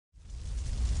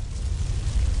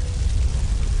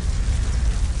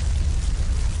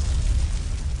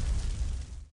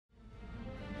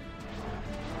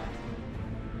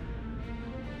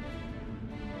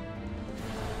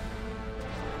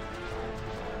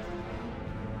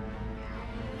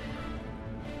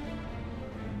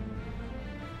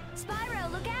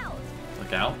Spyro, look out!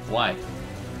 Look out? Why?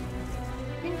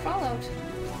 Being followed.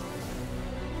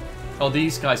 Oh,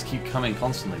 these guys keep coming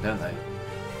constantly, don't they?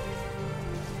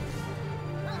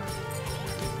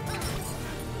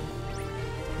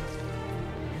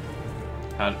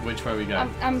 Which way we go?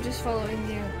 I'm just following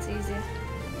you. It's easier.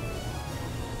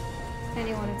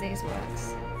 Any one of these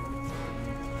works.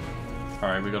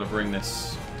 Alright, we gotta bring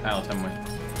this out, haven't we?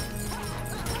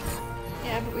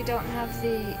 Yeah, but we don't have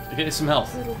the Get some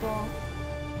health. little ball.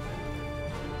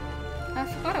 I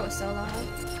forgot I was so low.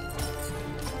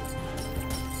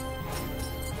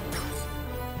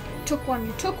 Took one.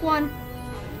 You took one.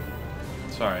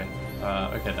 Sorry.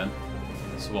 Okay then.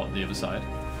 So what, the other side?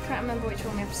 I can't remember which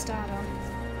one we have to start on.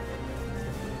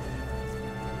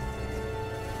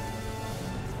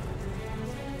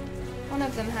 One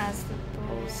of them has the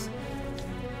balls.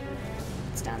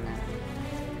 It's down there.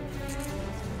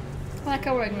 Like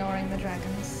how we're ignoring the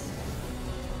dragons.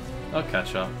 I'll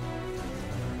catch up.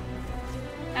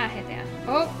 Ah, here they are.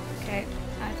 Oh, okay.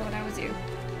 I thought I was you.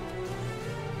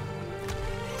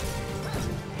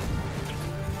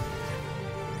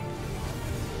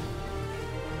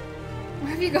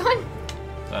 Where have you gone?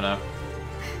 Don't know.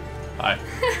 Hi.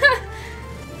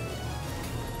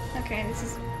 Okay, this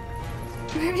is...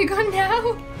 Where have you gone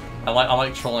now? I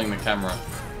like trolling the camera.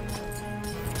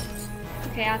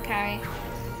 Okay, I'll carry.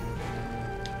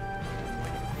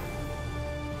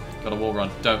 Got a wall run.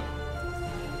 Don't.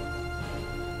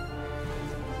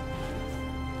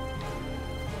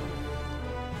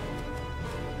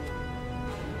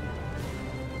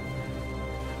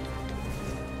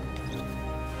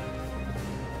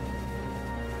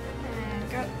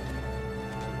 Go.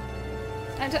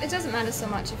 It doesn't matter so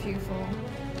much if you fall.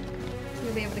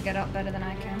 You'll be able to get up better than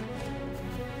I can.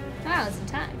 Ah, there's some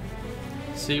time.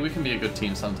 See, we can be a good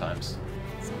team sometimes.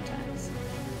 Sometimes.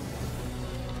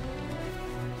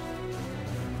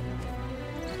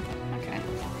 Okay.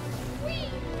 Whee!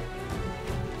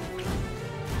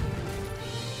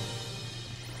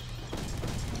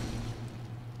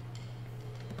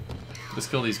 Let's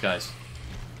kill these guys.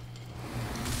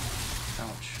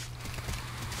 Ouch.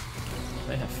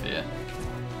 They have fear.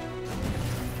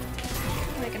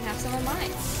 They can have some of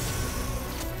mine.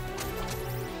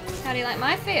 How do you like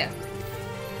my fear?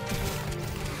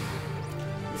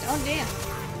 Oh dear.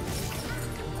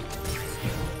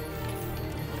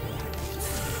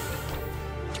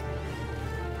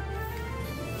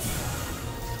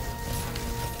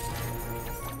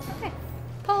 Okay.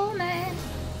 Pole man.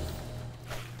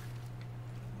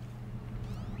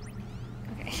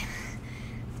 Okay.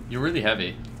 You're really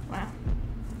heavy. Wow.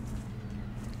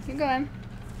 Keep going.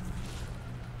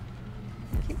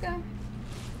 Keep going.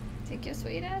 Take your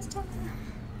sweet ass time.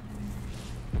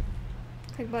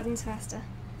 Click buttons faster.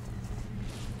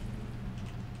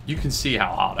 You can see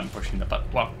how hard I'm pushing the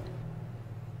button. Well,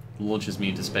 launches me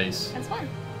into space. That's fun.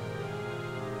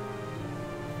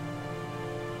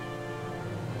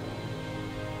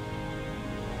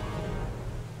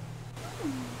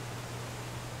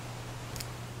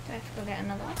 Do I have to go get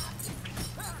another one?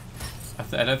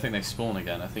 I don't think they spawn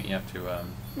again. I think you have to.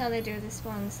 No, they do. They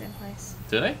spawn in the same place.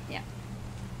 Do they? Yeah.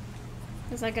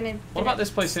 There's like an. What about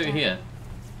this place over here?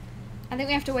 I think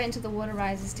we have to wait until the water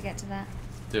rises to get to that.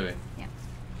 Do we? Yeah.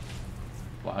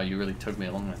 Wow, you really took me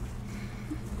along then.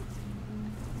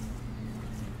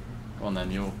 Go on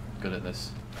then, you're good at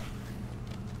this.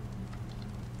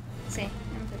 See,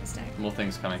 I'm for the start. More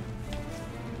things coming.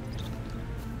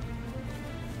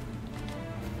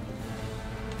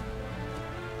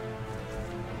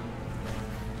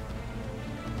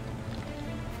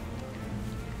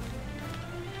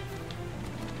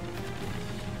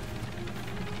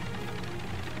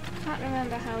 Can't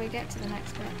remember how we get to the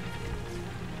next bit.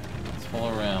 Let's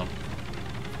follow around.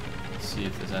 See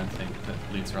if there's anything that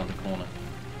leads around the corner.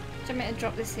 Do you want me to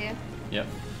drop this here? Yep.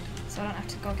 So I don't have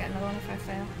to go get another one if I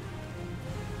fail.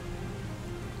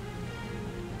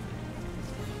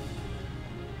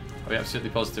 Are we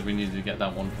absolutely positive we needed to get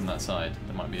that one from that side?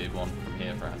 There might be one from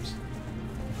here, perhaps.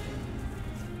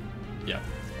 Yeah.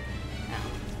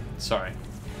 Oh. Sorry.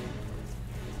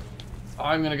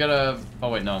 I'm gonna get a... Oh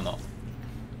wait, no I'm not.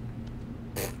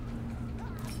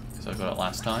 Because I got it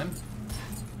last time.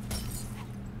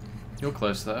 You're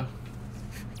close though.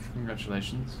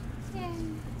 Congratulations. Yay.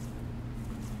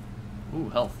 Ooh,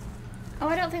 health. Oh,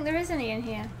 I don't think there is any in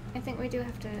here. I think we do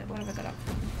have to... What have I got up?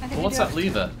 I think Well, we what's do that have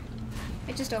lever?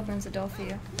 It just opens the door for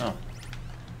you. Oh.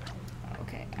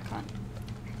 Okay, I can't.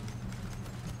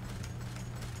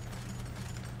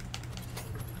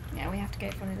 Yeah, we have to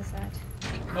get it from the other side.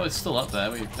 Oh, it's still up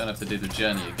there. We don't have to do the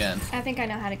journey again. I think I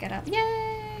know how to get up.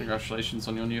 Yay! Congratulations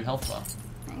on your new health bar.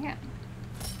 There you go.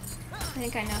 I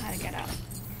think I know how to get out.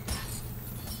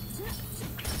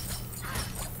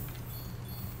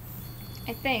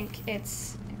 I think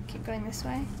it's... Keep going this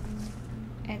way.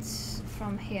 It's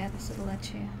from here, this little ledge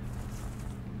here.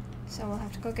 So we'll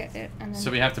have to go get it and then... So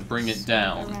we have to bring it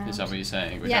down, around. is that what you're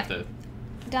saying? We Yeah. have to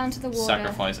down to the water.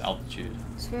 sacrifice altitude.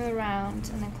 Swim around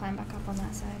and then climb back up on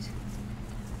that side.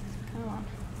 Come on.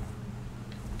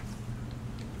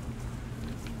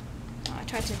 Oh, I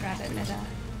tried to grab it mid-air.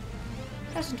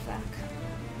 Doesn't work.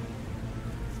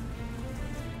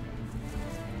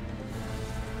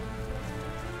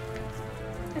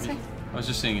 This way. I was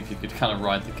just seeing if you could kind of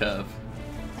ride the curve.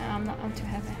 No, I'm not. I'm too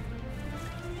heavy.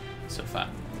 So fat.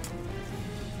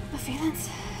 My feelings.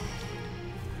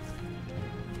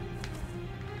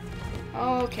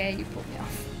 Okay, you pulled me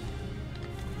off.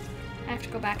 I have to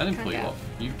go back. I and didn't try pull you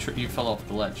and off. You fell off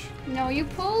the ledge. No, you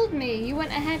pulled me. You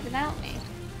went ahead without me. You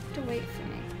have to wait for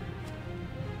me.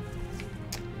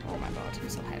 Oh my god, I'm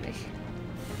so heavy.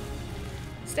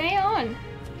 Stay on.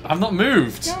 I've not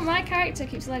moved. No, my character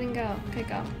keeps letting go. Okay,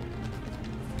 go.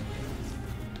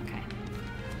 Okay.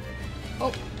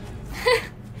 Oh.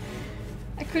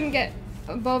 I couldn't get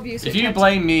above you. So If you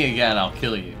blame me again, I'll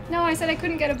kill you. No, I said I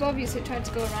couldn't get above you, so it tried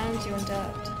to go around you and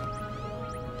dirt.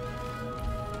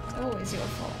 It's always your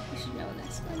fault. You should know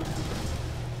this by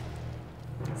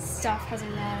now. Stuff has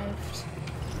arrived.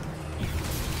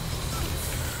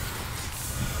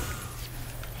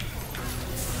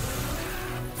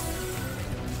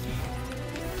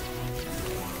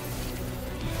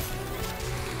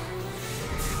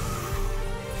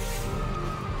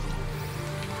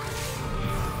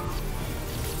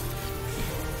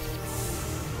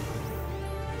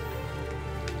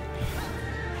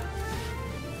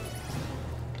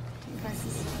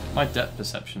 My depth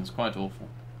perception's quite awful.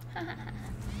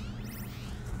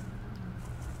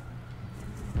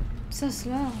 So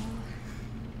slow.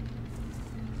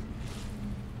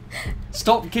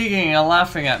 Stop kicking and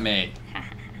laughing at me.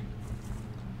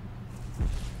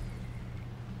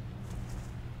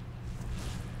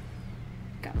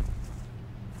 Go.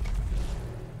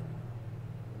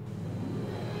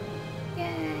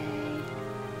 Yay!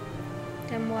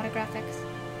 Them water graphics.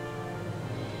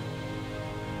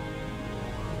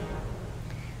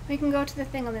 We can go to the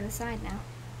thing on the other side now.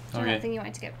 Okay. That thing you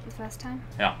wanted to get the first time?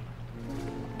 Yeah.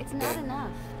 It's not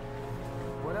enough.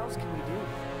 What else can we do?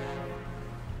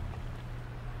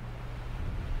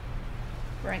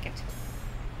 Break it.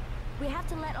 We have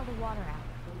to let all the water out.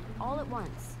 All at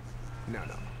once. No.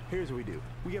 Here's what we do.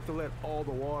 We have to let all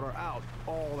the water out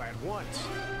all at once.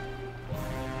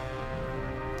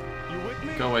 You with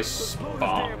me? Go away, Let's blow this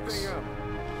damn Sparks. thing up.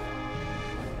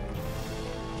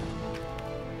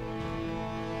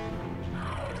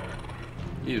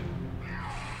 You.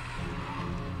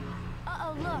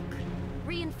 Uh-oh, look.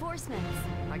 Reinforcements.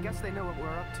 I guess they know what we're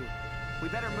up to. We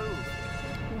better move.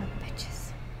 What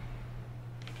bitches.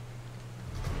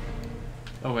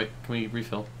 Oh wait, can we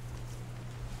refill?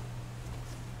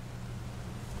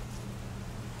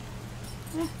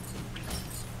 Yeah.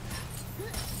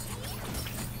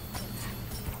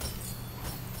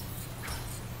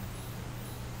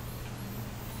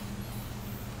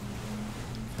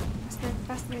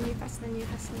 Faster than you, faster than you,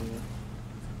 faster than you.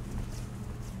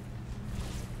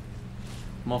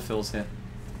 More fills here.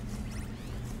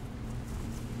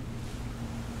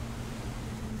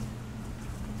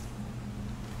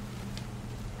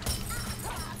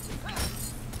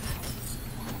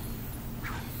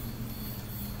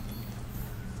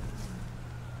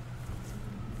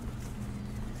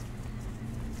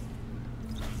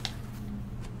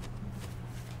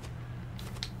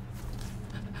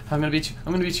 I'm gonna beat you.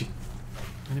 I'm gonna beat you.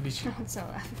 I'm gonna beat you. Don't so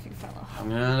laugh if you fell off. I'm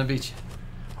gonna beat you.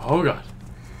 Oh god.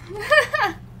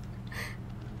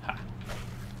 Ha.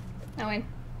 I win.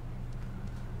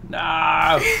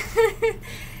 No!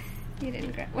 You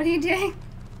didn't grab. What are you doing?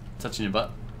 Touching your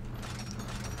butt.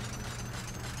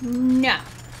 No.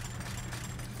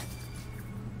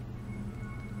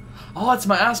 Oh, it's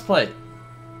my ass plate.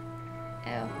 Oh,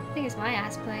 I think it's my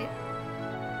ass plate.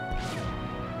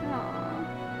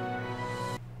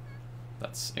 Aww.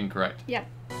 That's incorrect. Yep.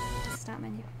 Start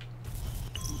menu.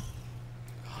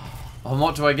 Oh, and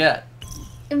what do I get?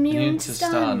 Immune to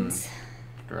stuns.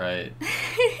 Great.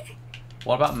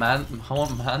 What about man? I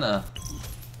want mana.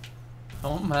 I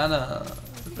want mana.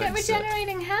 Get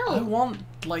regenerating I health want,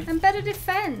 like... and better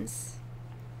defense.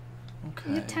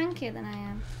 Okay. You're tankier than I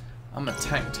am. I'm a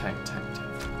tank.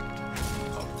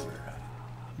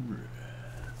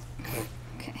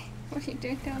 Okay. What are you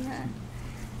doing down there?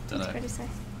 Don't know. What did you say?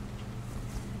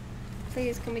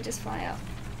 Please, can we just fly up?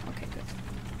 Okay, good.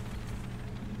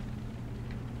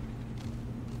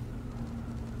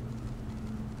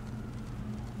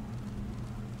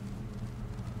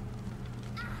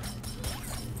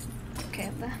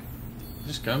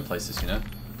 just going places, you know?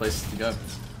 Places to go.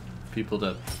 People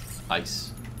to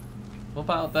ice. What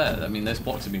about there? I mean, those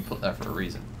blocks have been put there for a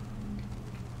reason.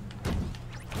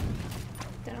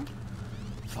 Dunno.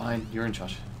 Fine, you're in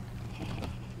charge.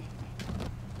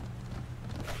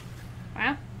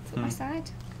 Wow, took my side.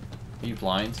 Are you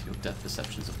blind? Your depth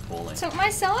perception's appalling. Took my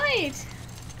side!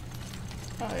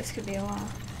 Oh, this could be a while.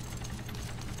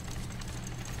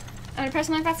 I'm gonna press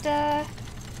my faster!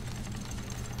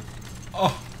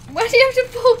 Oh! Why do you have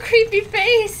to pull creepy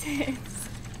faces?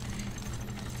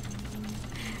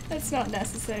 That's not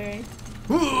necessary.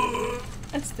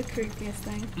 That's the creepiest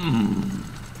thing.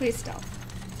 Please stop.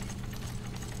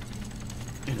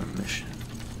 Intermission.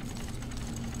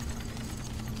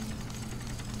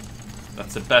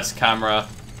 That's the best camera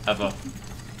ever.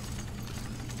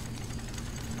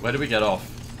 Where do we get off?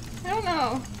 I don't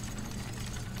know.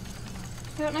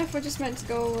 I don't know if we're just meant to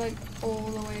go like all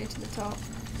the way to the top.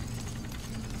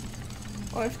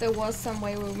 Or if there was some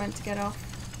way we were meant to get off.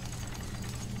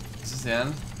 Is this the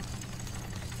end?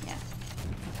 Yeah.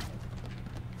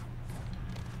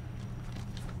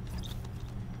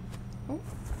 Oh.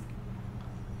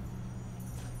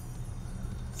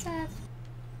 Seth.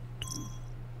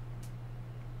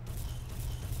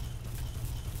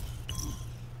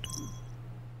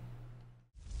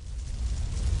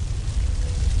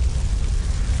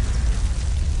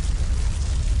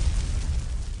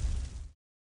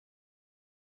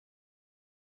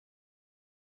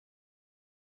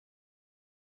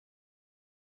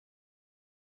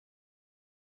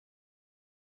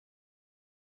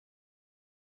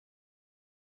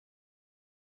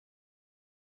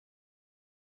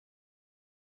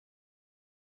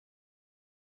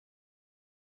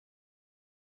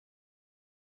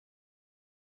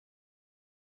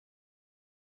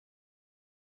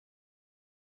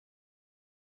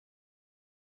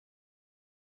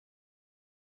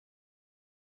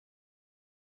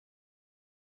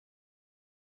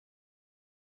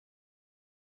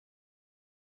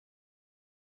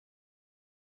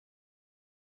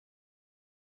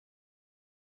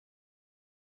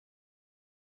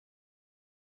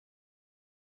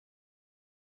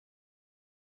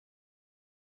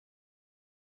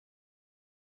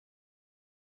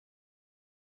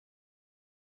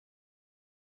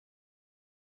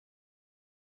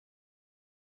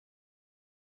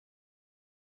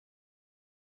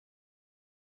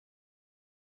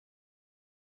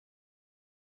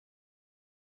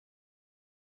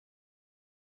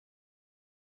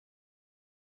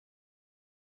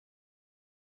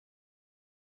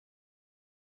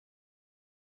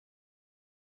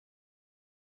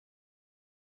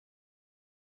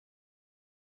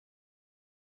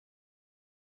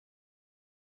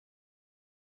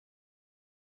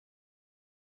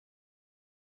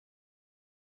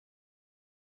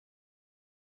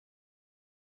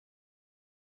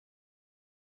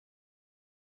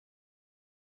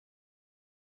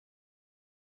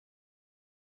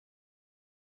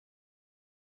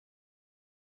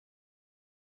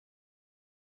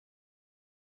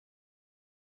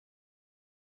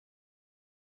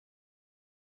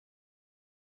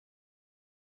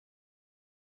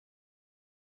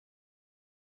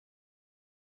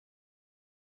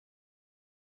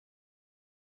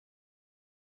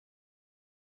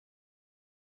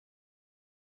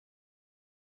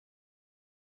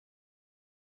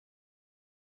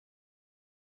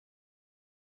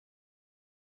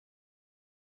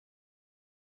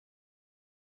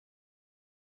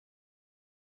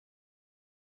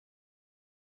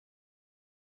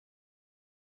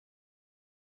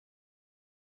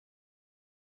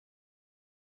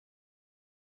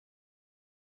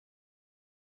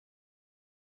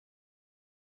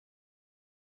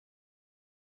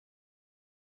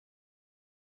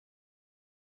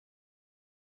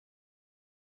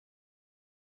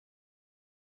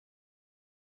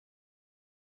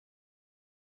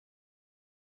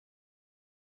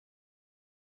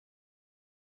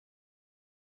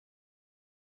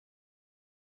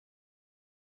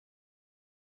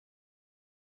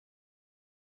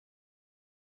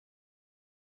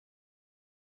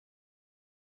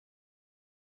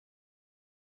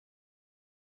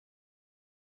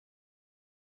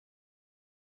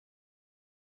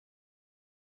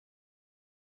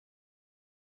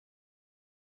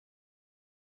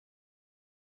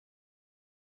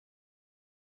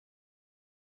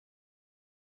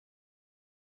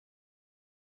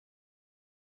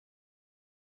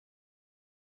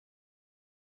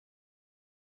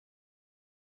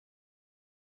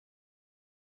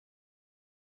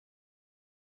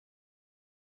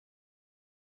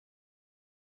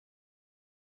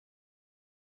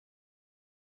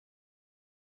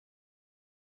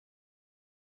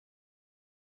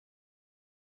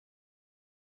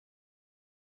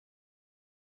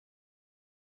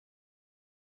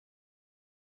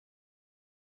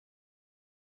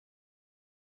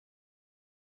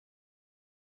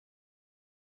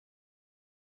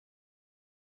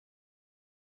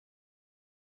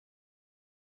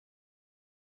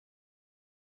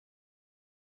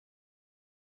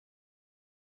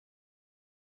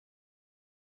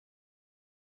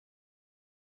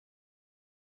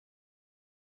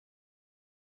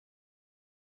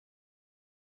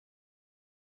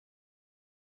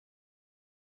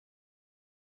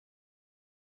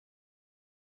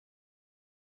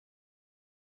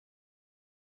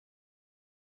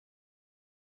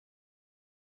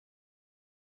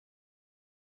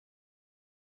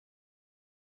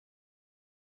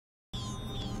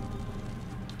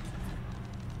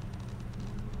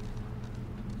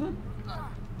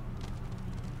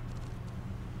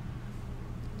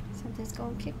 his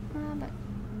gold kick. But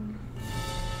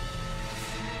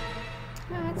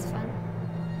oh, that's fun.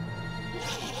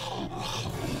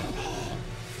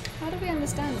 How do we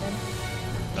understand him?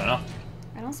 Don't know.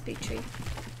 I don't speak tree.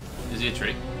 Is he a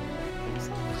tree?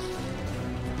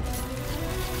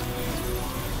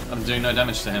 I'm doing no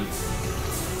damage to him.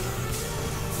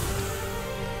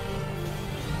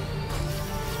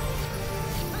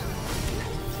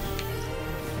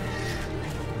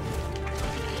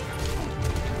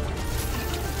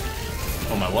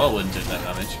 Well, my whirlwind did no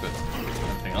damage, but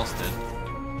everything else did.